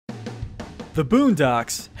The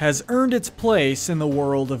Boondocks has earned its place in the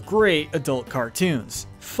world of great adult cartoons.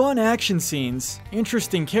 Fun action scenes,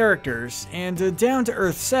 interesting characters, and a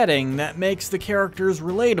down-to-earth setting that makes the characters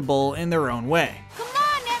relatable in their own way. Come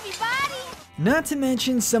on, everybody! Not to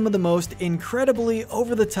mention some of the most incredibly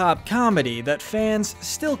over-the-top comedy that fans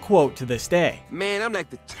still quote to this day. Man, I'm like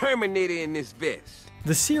the Terminator in this vest.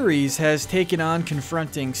 The series has taken on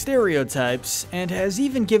confronting stereotypes and has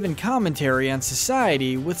even given commentary on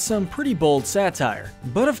society with some pretty bold satire.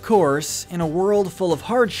 But of course, in a world full of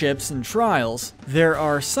hardships and trials, there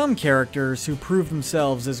are some characters who prove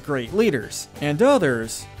themselves as great leaders, and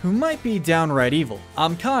others who might be downright evil.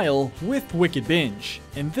 I'm Kyle with WickedBinge,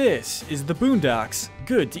 and this is the Boondocks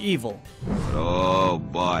Good to Evil. Oh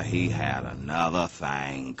boy, he had another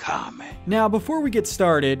thing coming. Now, before we get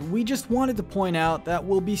started, we just wanted to point out that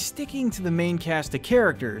we'll be sticking to the main cast of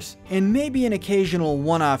characters, and maybe an occasional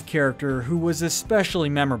one-off character who was especially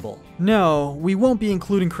memorable. No, we won't be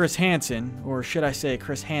including Chris Hansen, or should I say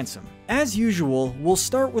Chris Handsome. As usual, we'll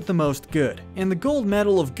start with the most good, and the gold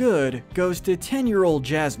medal of good goes to 10-year-old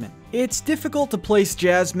Jasmine. It's difficult to place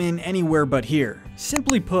Jasmine anywhere but here.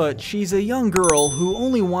 Simply put, she's a young girl who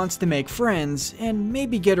only wants to make friends and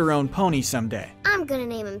maybe get her own pony someday. I'm gonna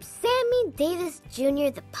name him Sammy Davis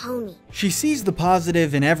Jr. the Pony. She sees the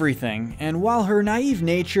positive in everything, and while her naive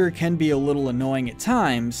nature can be a little annoying at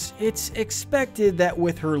times, it's expected that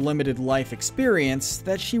with her limited life experience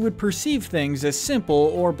that she would perceive things as simple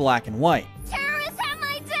or black and white. Terrorists have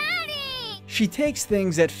my daddy! She takes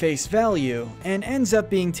things at face value and ends up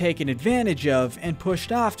being taken advantage of and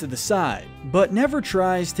pushed off to the side, but never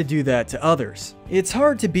tries to do that to others. It's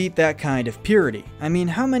hard to beat that kind of purity. I mean,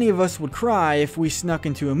 how many of us would cry if we snuck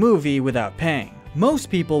into a movie without paying? Most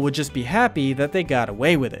people would just be happy that they got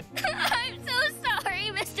away with it. I'm so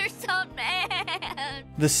sorry, Mr. Saltman!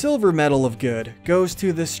 The silver medal of good goes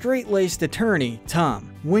to the straight-laced attorney, Tom.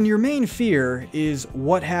 When your main fear is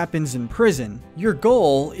what happens in prison, your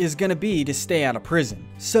goal is gonna be to stay out of prison.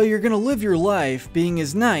 So you're gonna live your life being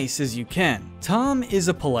as nice as you can. Tom is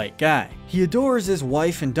a polite guy. He adores his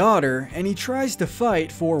wife and daughter, and he tries to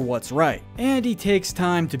fight for what's right. And he takes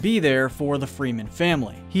time to be there for the Freeman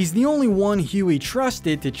family. He's the only one Huey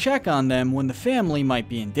trusted to check on them when the family might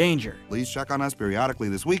be in danger. Please check on us periodically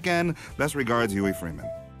this weekend. Best regards, Huey Freeman.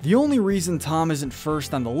 The only reason Tom isn't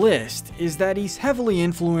first on the list is that he's heavily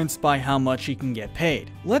influenced by how much he can get paid.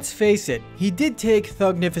 Let's face it, he did take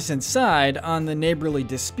Thugnificent's side on the neighborly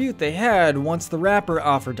dispute they had once the rapper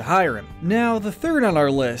offered to hire him. Now, the third on our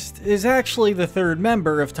list is actually the third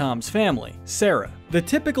member of Tom's family, Sarah, the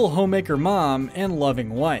typical homemaker mom and loving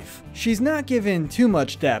wife. She's not given too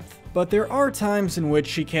much depth, but there are times in which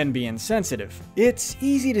she can be insensitive. It's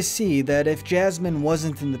easy to see that if Jasmine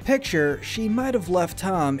wasn't in the picture, she might have left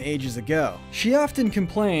Tom ages ago. She often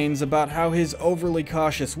complains about how his overly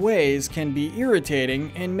cautious ways can be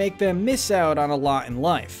irritating and make them miss out on a lot in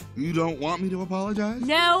life. You don't want me to apologize?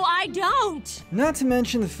 No, I don't! Not to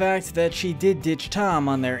mention the fact that she did ditch Tom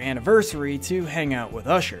on their anniversary to hang out with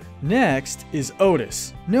Usher. Next is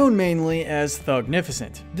Otis, known mainly as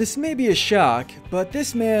Thugnificent. This may be a shock, but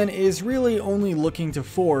this man is really only looking to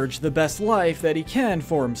forge the best life that he can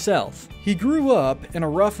for himself. He grew up in a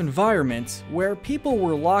rough environment where people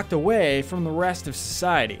were locked away from the rest of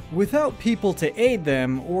society, without people to aid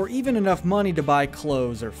them or even enough money to buy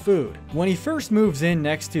clothes or food. When he first moves in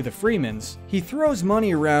next to the Freemans, he throws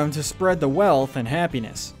money around to spread the wealth and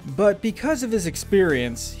happiness. But because of his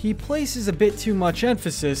experience, he places a bit too much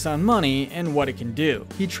emphasis on money and what it can do.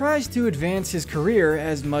 He tries to advance his career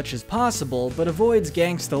as much as possible, but avoids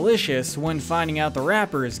gangstalicious when finding out the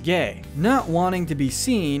rapper is gay, not wanting to be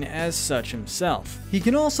seen as such himself. He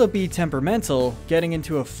can also be temperamental, getting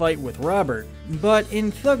into a fight with Robert, but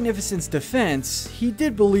in Thugnificent's defense, he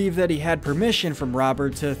did believe that he had permission from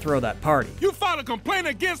Robert to throw that party. You filed a complaint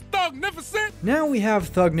against Thugnificent? Now we have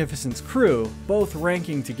Thugnificent's crew, both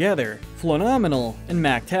ranking together, Phenomenal and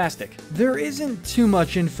Mactastic. There isn't too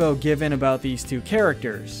much info given about these two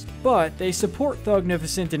characters, but they support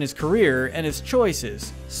Thugnificent in his career and his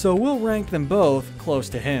choices, so we'll rank them both close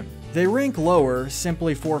to him. They rank lower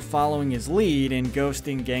simply for following his lead in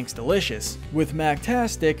ghosting Gangstalicious, with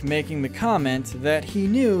Mactastic making the comment that he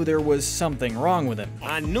knew there was something wrong with him.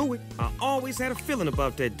 I knew it. I always had a feeling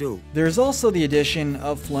about that dude. There's also the addition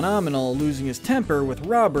of Phenomenal losing his temper with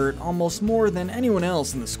Robert almost more than anyone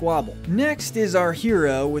else in the squabble. Next is our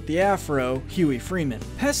hero with the afro, Huey Freeman.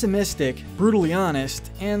 Pessimistic, brutally honest,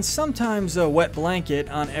 and sometimes a wet blanket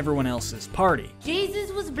on everyone else's party. Jesus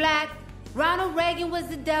was black, Ronald Reagan was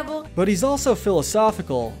the devil. But he's also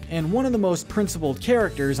philosophical and one of the most principled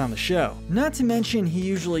characters on the show. Not to mention he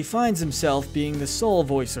usually finds himself being the sole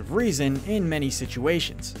voice of reason in many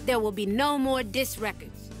situations. There will be no more diss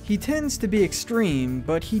records. He tends to be extreme,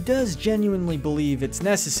 but he does genuinely believe it's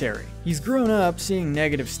necessary. He's grown up seeing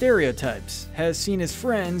negative stereotypes, has seen his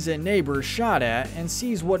friends and neighbors shot at, and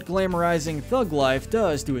sees what glamorizing thug life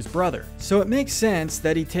does to his brother. So it makes sense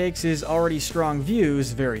that he takes his already strong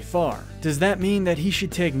views very far. Does that mean that he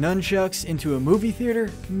should take nunchucks into a movie theater?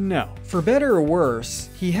 No. For better or worse,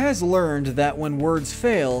 he has learned that when words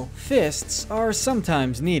fail, fists are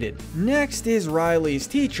sometimes needed. Next is Riley's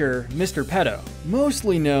teacher, Mr. Pedo,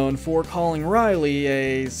 mostly known for calling Riley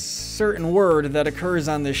a certain word that occurs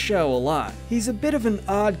on this show a lot. He's a bit of an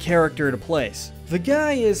odd character to place. The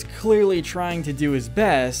guy is clearly trying to do his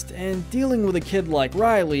best, and dealing with a kid like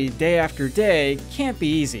Riley day after day can't be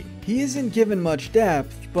easy. He isn't given much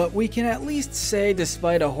depth, but we can at least say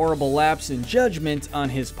despite a horrible lapse in judgment on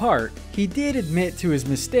his part, he did admit to his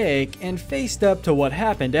mistake and faced up to what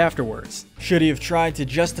happened afterwards. Should he have tried to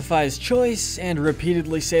justify his choice and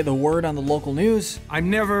repeatedly say the word on the local news? I'm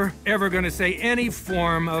never, ever gonna say any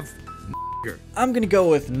form of I'm gonna go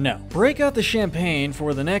with no. Break out the champagne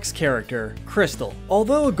for the next character, Crystal.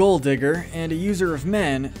 Although a gold digger and a user of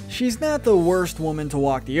men, she's not the worst woman to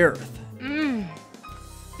walk the earth.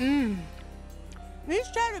 These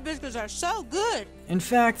cheddar biscuits are so good. In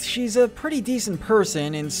fact, she's a pretty decent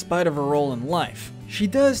person in spite of her role in life. She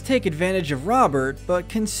does take advantage of Robert, but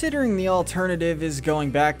considering the alternative is going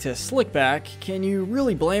back to slickback, can you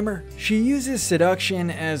really blame her? She uses seduction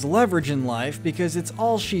as leverage in life because it's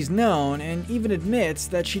all she's known, and even admits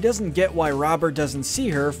that she doesn't get why Robert doesn't see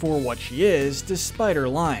her for what she is, despite her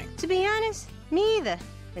lying. To be honest, me either.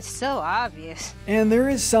 It's so obvious. And there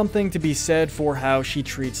is something to be said for how she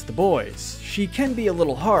treats the boys. She can be a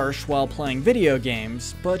little harsh while playing video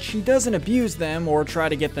games, but she doesn't abuse them or try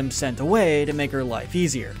to get them sent away to make her life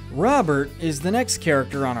easier. Robert is the next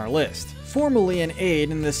character on our list. Formerly an aide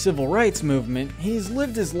in the civil rights movement, he's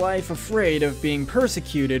lived his life afraid of being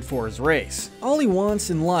persecuted for his race. All he wants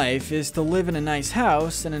in life is to live in a nice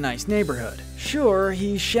house in a nice neighborhood. Sure,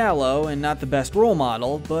 he's shallow and not the best role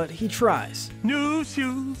model, but he tries. new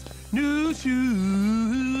shoes, new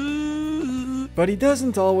shoes. But he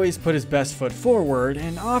doesn't always put his best foot forward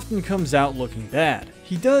and often comes out looking bad.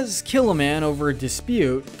 He does kill a man over a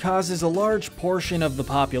dispute, causes a large portion of the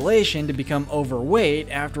population to become overweight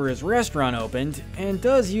after his restaurant opened, and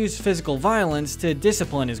does use physical violence to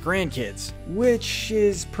discipline his grandkids, which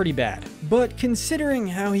is pretty bad. But considering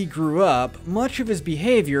how he grew up, much of his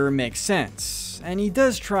behavior makes sense, and he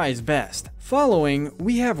does try his best. Following,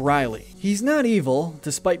 we have Riley. He's not evil,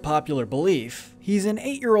 despite popular belief. He's an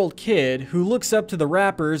 8-year-old kid who looks up to the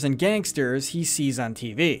rappers and gangsters he sees on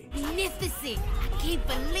TV. Magnificent. I can't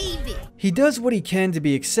believe it. He does what he can to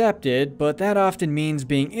be accepted, but that often means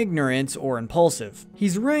being ignorant or impulsive.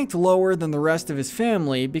 He's ranked lower than the rest of his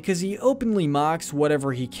family because he openly mocks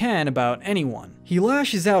whatever he can about anyone. He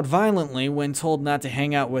lashes out violently when told not to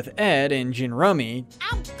hang out with Ed and Gin Rummy.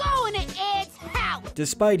 I'm going to Ed's house.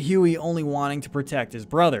 Despite Huey only wanting to protect his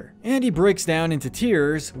brother. And he breaks down into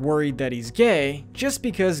tears, worried that he's gay, just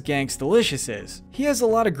because Gangstalicious is. He has a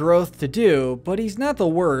lot of growth to do, but he's not the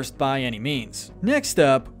worst by any means. Next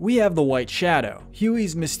up, we have the White Shadow,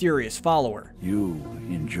 Huey's mysterious follower. You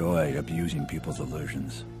enjoy abusing people's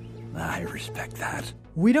illusions. I respect that.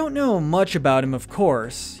 We don't know much about him, of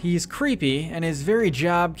course. He's creepy, and his very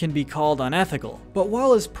job can be called unethical. But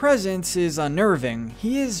while his presence is unnerving,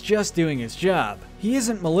 he is just doing his job. He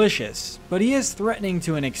isn't malicious, but he is threatening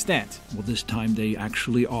to an extent. Well, this time they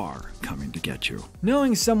actually are coming to get you.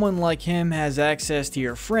 Knowing someone like him has access to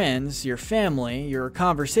your friends, your family, your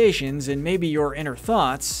conversations, and maybe your inner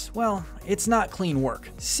thoughts, well, it's not clean work.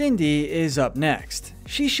 Cindy is up next.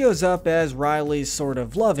 She shows up as Riley's sort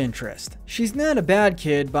of love interest. She's not a bad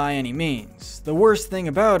kid by any means. The worst thing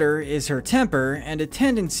about her is her temper and a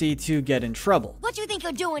tendency to get in trouble. What you think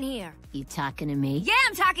you're doing here? You talking to me? Yeah,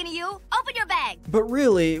 I'm talking to you. Open your bag. But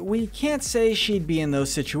really, we can't say she'd be in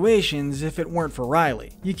those situations if it weren't for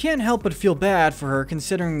Riley. You can't help but feel bad for her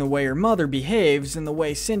considering the way her mother behaves and the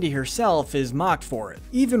way Cindy herself is mocked for it.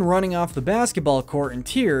 Even running off the basketball court in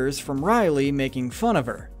tears from Riley making fun of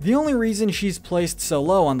her. The only reason she's placed so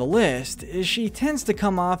low on the list is she tends to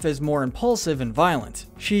come off as more impulsive and violent.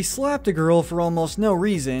 She slapped a girl for almost no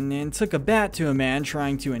reason and took a bat to a man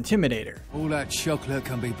trying to intimidate her. All that chocolate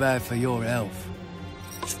can be bad for your health.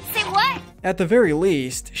 Say what? At the very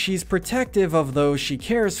least, she's protective of those she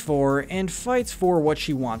cares for and fights for what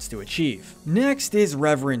she wants to achieve. Next is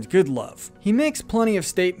Reverend Goodlove. He makes plenty of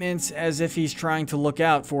statements as if he's trying to look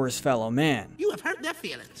out for his fellow man. You have hurt their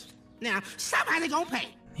feelings. Now, somebody gonna pay.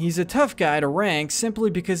 He's a tough guy to rank simply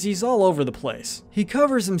because he's all over the place. He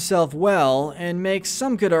covers himself well and makes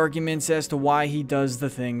some good arguments as to why he does the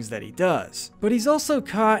things that he does. But he's also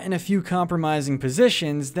caught in a few compromising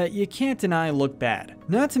positions that you can't deny look bad.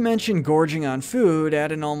 Not to mention gorging on food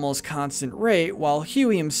at an almost constant rate while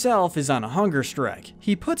Huey himself is on a hunger strike.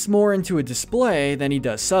 He puts more into a display than he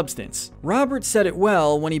does substance. Robert said it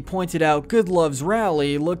well when he pointed out Goodlove's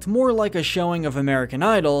rally looked more like a showing of American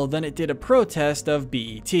Idol than it did a protest of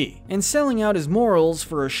BET. And selling out his morals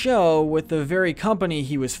for a show with the very company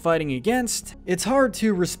he was fighting against, it's hard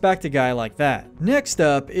to respect a guy like that. Next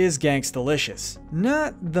up is Gangstalicious.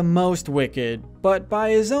 Not the most wicked, but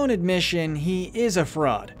by his own admission, he is a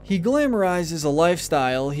fraud. He glamorizes a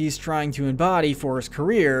lifestyle he's trying to embody for his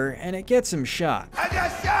career, and it gets him shot. I got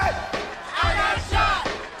shot! I got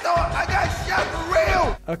shot! No, I got shot for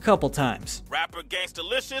real! A couple times. Rapper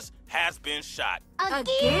Gangstalicious has been shot.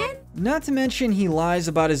 Again? Not to mention he lies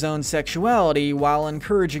about his own sexuality while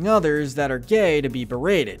encouraging others that are gay to be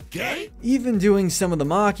berated. Gay? Even doing some of the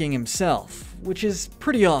mocking himself, which is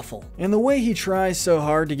pretty awful. And the way he tries so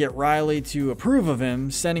hard to get Riley to approve of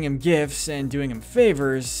him, sending him gifts and doing him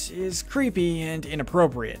favors, is creepy and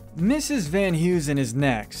inappropriate. Mrs. Van Heusen is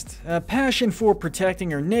next. A passion for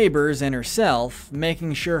protecting her neighbors and herself,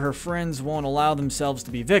 making sure her friends won't allow themselves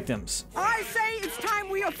to be victims. I say it's time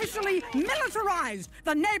we officially militarize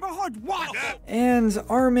the neighborhood watch! And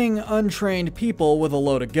arming untrained people with a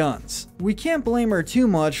load of guns. We can't blame her too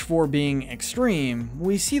much for being extreme.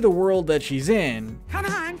 We see the world that she's in. Come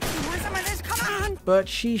on, you want some of this? Come on! But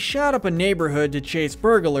she shot up a neighborhood to chase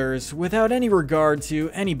burglars without any regard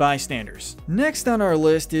to any bystanders. Next on our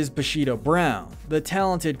list is Bushido Brown, the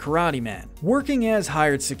talented karate man. Working as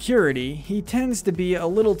hired security, he tends to be a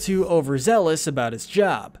little too overzealous about his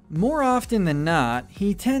job. More often than not,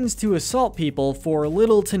 he tends to assault people for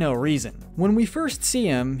little to no reason. When we first see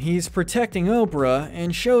him, he's protecting Oprah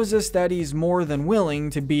and shows us that he's more than willing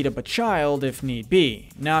to beat up a child if need be,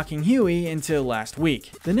 knocking Huey into last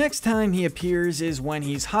week. The next time he appears is when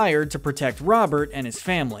he's hired to protect Robert and his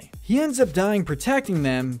family. He ends up dying protecting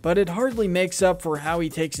them, but it hardly makes up for how he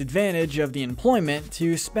takes advantage of the employment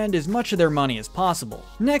to spend as much of their money as possible.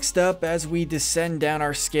 Next up, as we descend down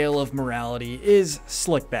our scale of morality, is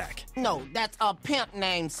Slickback. No, that's a pimp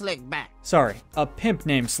named Slickback. Sorry, a pimp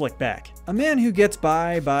named Slickback. A man who gets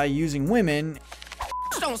by using women.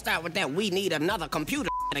 Don't start with that we need another computer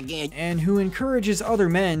again. And who encourages other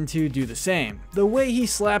men to do the same. The way he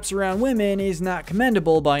slaps around women is not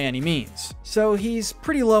commendable by any means. So he's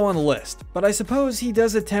pretty low on the list, but I suppose he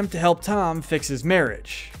does attempt to help Tom fix his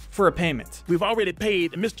marriage. For a payment. We've already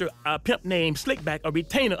paid Mr. Pimp named Slickback a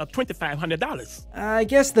retainer of $2,500. I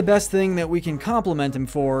guess the best thing that we can compliment him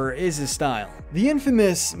for is his style. The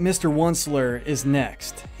infamous Mr. Onceler is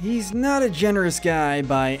next. He's not a generous guy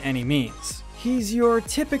by any means. He's your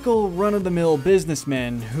typical run-of-the-mill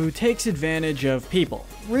businessman who takes advantage of people.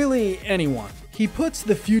 Really, anyone. He puts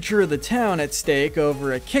the future of the town at stake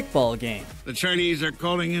over a kickball game. The Chinese are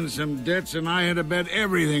calling in some debts and I had to bet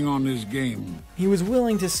everything on this game. He was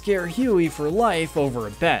willing to scare Huey for life over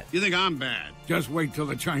a bet. You think I'm bad? Just wait till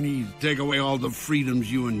the Chinese take away all the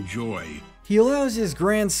freedoms you enjoy. He allows his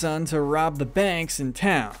grandson to rob the banks in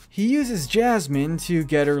town. He uses Jasmine to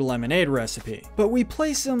get her lemonade recipe. But we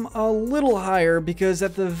place him a little higher because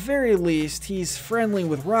at the very least, he's friendly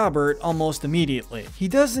with Robert almost immediately. He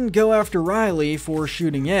doesn't go after Riley for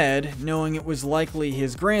shooting Ed, knowing it was likely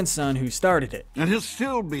his grandson who started it. And he'll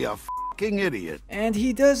still be a f***ing idiot. And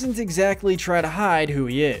he doesn't exactly try to hide who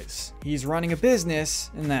he is. He's running a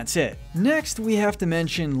business, and that's it. Next, we have to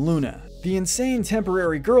mention Luna, the insane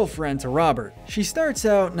temporary girlfriend to Robert. She starts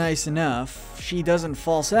out nice enough. She doesn't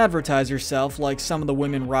false advertise herself like some of the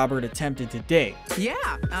women Robert attempted to date.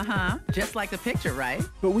 Yeah, just like the picture, right?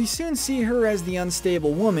 But we soon see her as the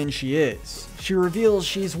unstable woman she is. She reveals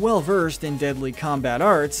she's well versed in deadly combat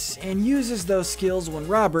arts and uses those skills when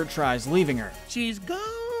Robert tries leaving her. She's gone.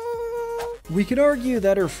 We could argue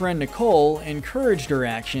that her friend Nicole encouraged her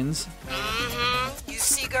actions. You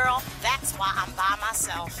see, girl, that's why I'm by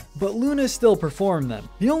myself. But Luna still performed them.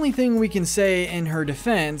 The only thing we can say in her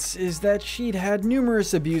defense is that she'd had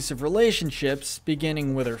numerous abusive relationships,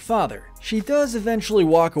 beginning with her father. She does eventually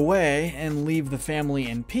walk away and leave the family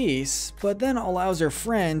in peace, but then allows her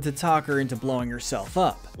friend to talk her into blowing herself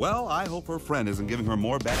up. Well, I hope her friend isn't giving her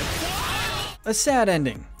more bad. A sad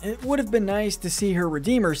ending. It would have been nice to see her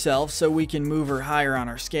redeem herself so we can move her higher on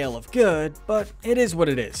our scale of good, but it is what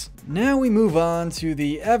it is. Now we move on to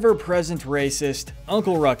the ever-present racist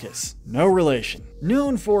Uncle Ruckus. No relation.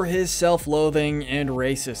 Known for his self-loathing and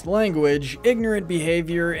racist language, ignorant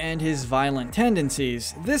behavior, and his violent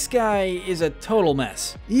tendencies, this guy is a total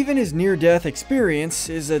mess. Even his near-death experience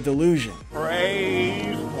is a delusion.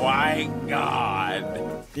 Praise white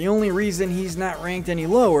God. The only reason he's not ranked any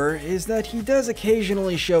lower is that he does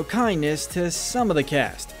occasionally show kindness to some of the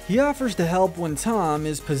cast. He offers to help when Tom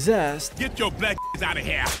is possessed, Get your black out of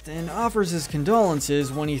here, and offers his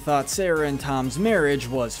condolences when he thought Sarah and Tom's marriage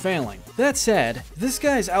was failing. That said, this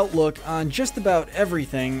guy's outlook on just about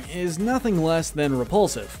everything is nothing less than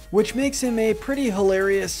repulsive, which makes him a pretty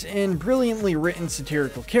hilarious and brilliantly written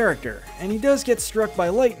satirical character, and he does get struck by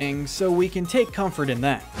lightning, so we can take comfort in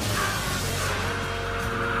that.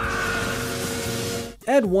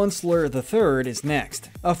 Ed Wuncler III is next.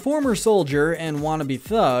 A former soldier and wannabe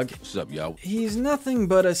thug, What's up, yo? He's nothing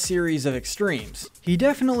but a series of extremes. He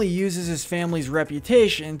definitely uses his family's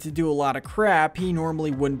reputation to do a lot of crap he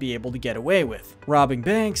normally wouldn't be able to get away with. Robbing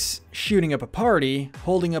banks, shooting up a party,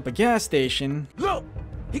 holding up a gas station. Look!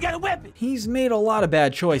 He got a weapon! He's made a lot of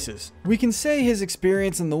bad choices. We can say his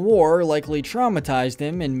experience in the war likely traumatized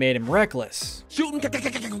him and made him reckless. Shooting!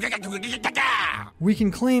 We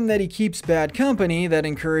can claim that he keeps bad company that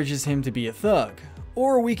encourages him to be a thug.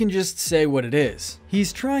 Or we can just say what it is.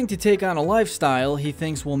 He's trying to take on a lifestyle he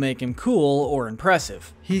thinks will make him cool or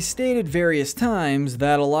impressive. He's stated various times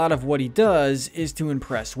that a lot of what he does is to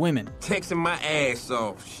impress women. Texting my ass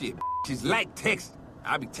off. Shit, she's like texting.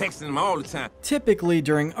 I be texting him all the time. Typically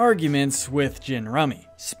during arguments with Gin Rummy.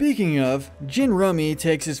 Speaking of, Gin Rummy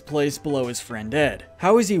takes his place below his friend Ed.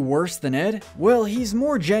 How is he worse than Ed? Well, he's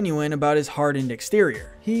more genuine about his hardened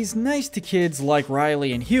exterior. He's nice to kids like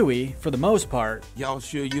Riley and Huey, for the most part. Y'all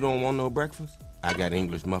sure you don't want no breakfast? I got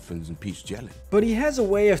English muffins and peach jelly. But he has a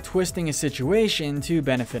way of twisting a situation to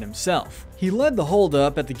benefit himself. He led the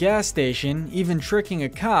holdup at the gas station, even tricking a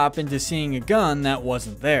cop into seeing a gun that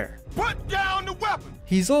wasn't there. Put down the weapon!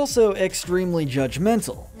 He's also extremely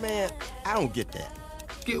judgmental. Man, I don't get that.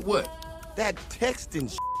 Get what? That texting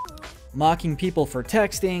shit. Mocking people for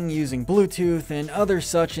texting, using Bluetooth, and other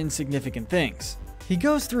such insignificant things. He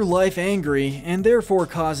goes through life angry and therefore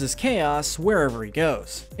causes chaos wherever he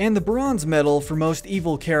goes. And the bronze medal for most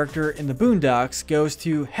evil character in the Boondocks goes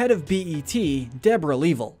to head of BET, Deborah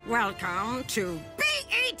Leavell. Welcome to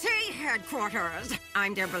BET headquarters.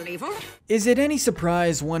 I'm Deborah Leavell. Is it any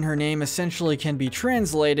surprise when her name essentially can be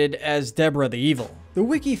translated as Deborah the Evil? The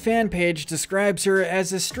wiki fan page describes her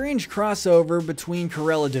as a strange crossover between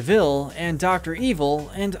Cruella de Vil and Dr. Evil,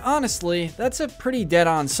 and honestly, that's a pretty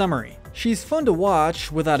dead-on summary. She's fun to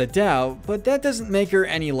watch, without a doubt, but that doesn't make her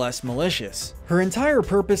any less malicious. Her entire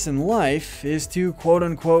purpose in life is to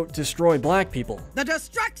quote-unquote destroy black people. The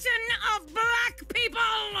destruction of black people!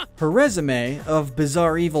 Her resume of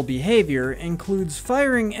bizarre evil behavior includes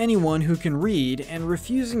firing anyone who can read and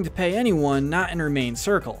refusing to pay anyone not in her main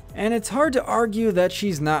circle. And it's hard to argue that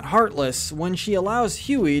she's not heartless when she allows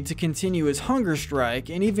Huey to continue his hunger strike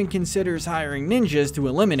and even considers hiring ninjas to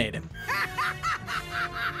eliminate him.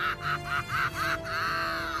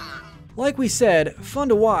 Like we said, fun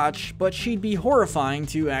to watch, but she'd be horrifying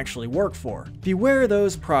to actually work for. Beware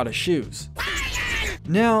those Prada shoes.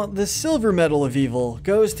 Now, the silver medal of evil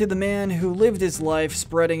goes to the man who lived his life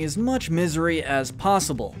spreading as much misery as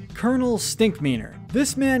possible, Colonel Stinkmeaner.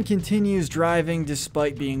 This man continues driving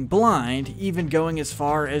despite being blind, even going as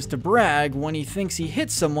far as to brag when he thinks he hit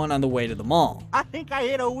someone on the way to the mall. I think I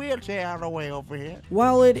hit a wheelchair on the way over here.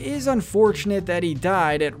 While it is unfortunate that he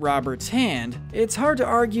died at Robert's hand, it's hard to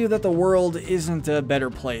argue that the world isn't a better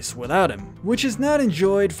place without him, which is not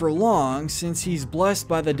enjoyed for long since he's blessed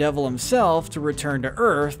by the devil himself to return to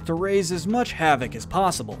Earth to raise as much havoc as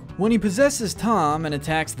possible. When he possesses Tom and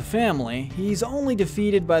attacks the family, he's only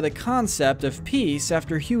defeated by the concept of peace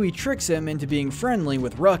after Huey tricks him into being friendly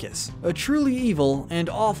with Ruckus, a truly evil and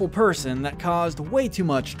awful person that caused way too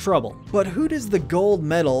much trouble. But who does the gold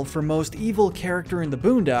medal for most evil character in the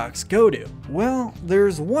Boondocks go to? Well,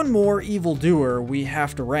 there's one more evildoer we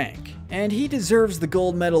have to rank. And he deserves the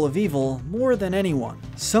gold medal of evil more than anyone.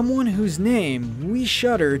 Someone whose name we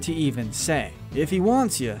shudder to even say. If he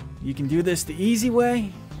wants you, you can do this the easy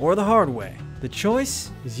way or the hard way. The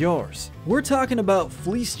choice is yours. We're talking about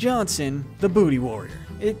Fleece Johnson, the Booty Warrior.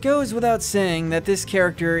 It goes without saying that this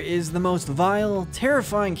character is the most vile,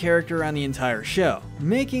 terrifying character on the entire show,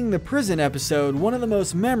 making the prison episode one of the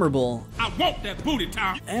most memorable I want that booty,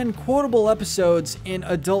 Tom. and quotable episodes in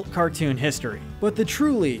adult cartoon history. But the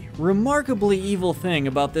truly, remarkably evil thing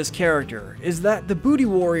about this character is that the Booty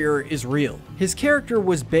Warrior is real. His character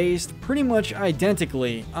was based pretty much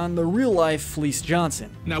identically on the real-life Fleece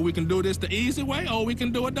Johnson. Now we can do this the easy way or we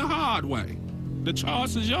can do it the hard way. The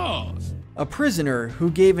choice is yours. A prisoner who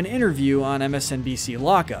gave an interview on MSNBC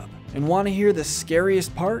Lockup. And want to hear the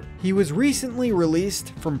scariest part? He was recently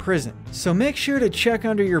released from prison. So make sure to check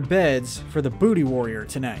under your beds for the Booty Warrior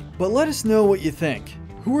tonight. But let us know what you think.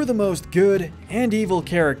 Who are the most good and evil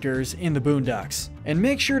characters in the Boondocks? And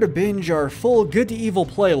make sure to binge our full Good to Evil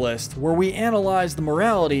playlist where we analyze the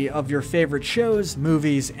morality of your favorite shows,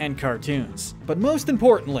 movies, and cartoons. But most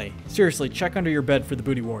importantly, seriously, check under your bed for the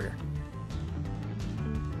Booty Warrior.